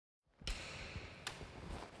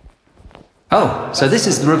Oh, so this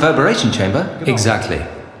is the reverberation chamber? Exactly.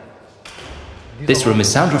 This room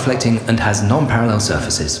is sound reflecting and has non-parallel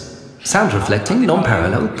surfaces. Sound reflecting,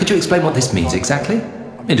 non-parallel? Could you explain what this means exactly?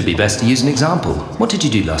 It'd be best to use an example. What did you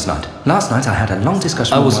do last night? Last night I had a long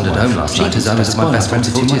discussion with my wife. I wasn't at home last night as I was at my best friend's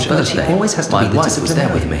 40th birthday. She always has to be the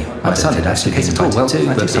disciplinarian. Was there with me. My son had actually been invited too,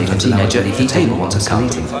 but being a teenager, he table wants a come.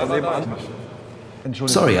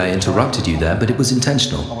 Sorry I interrupted you there, but it was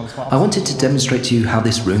intentional. I wanted to demonstrate to you how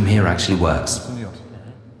this room here actually works.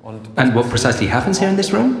 And what precisely happens here in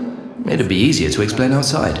this room? It'd be easier to explain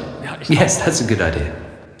outside. Yes, that's a good idea.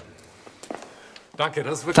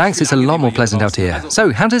 Thanks, it's a lot more pleasant out here.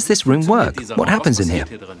 So, how does this room work? What happens in here?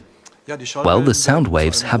 Well, the sound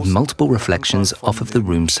waves have multiple reflections off of the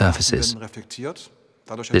room's surfaces.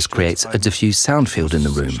 This creates a diffuse sound field in the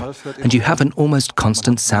room, and you have an almost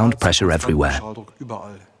constant sound pressure everywhere.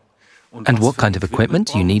 And what kind of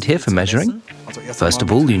equipment do you need here for measuring? First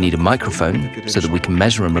of all, you need a microphone, so that we can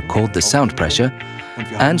measure and record the sound pressure,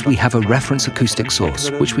 and we have a reference acoustic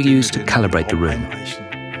source, which we use to calibrate the room.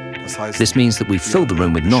 This means that we fill the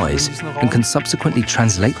room with noise and can subsequently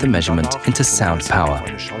translate the measurement into sound power.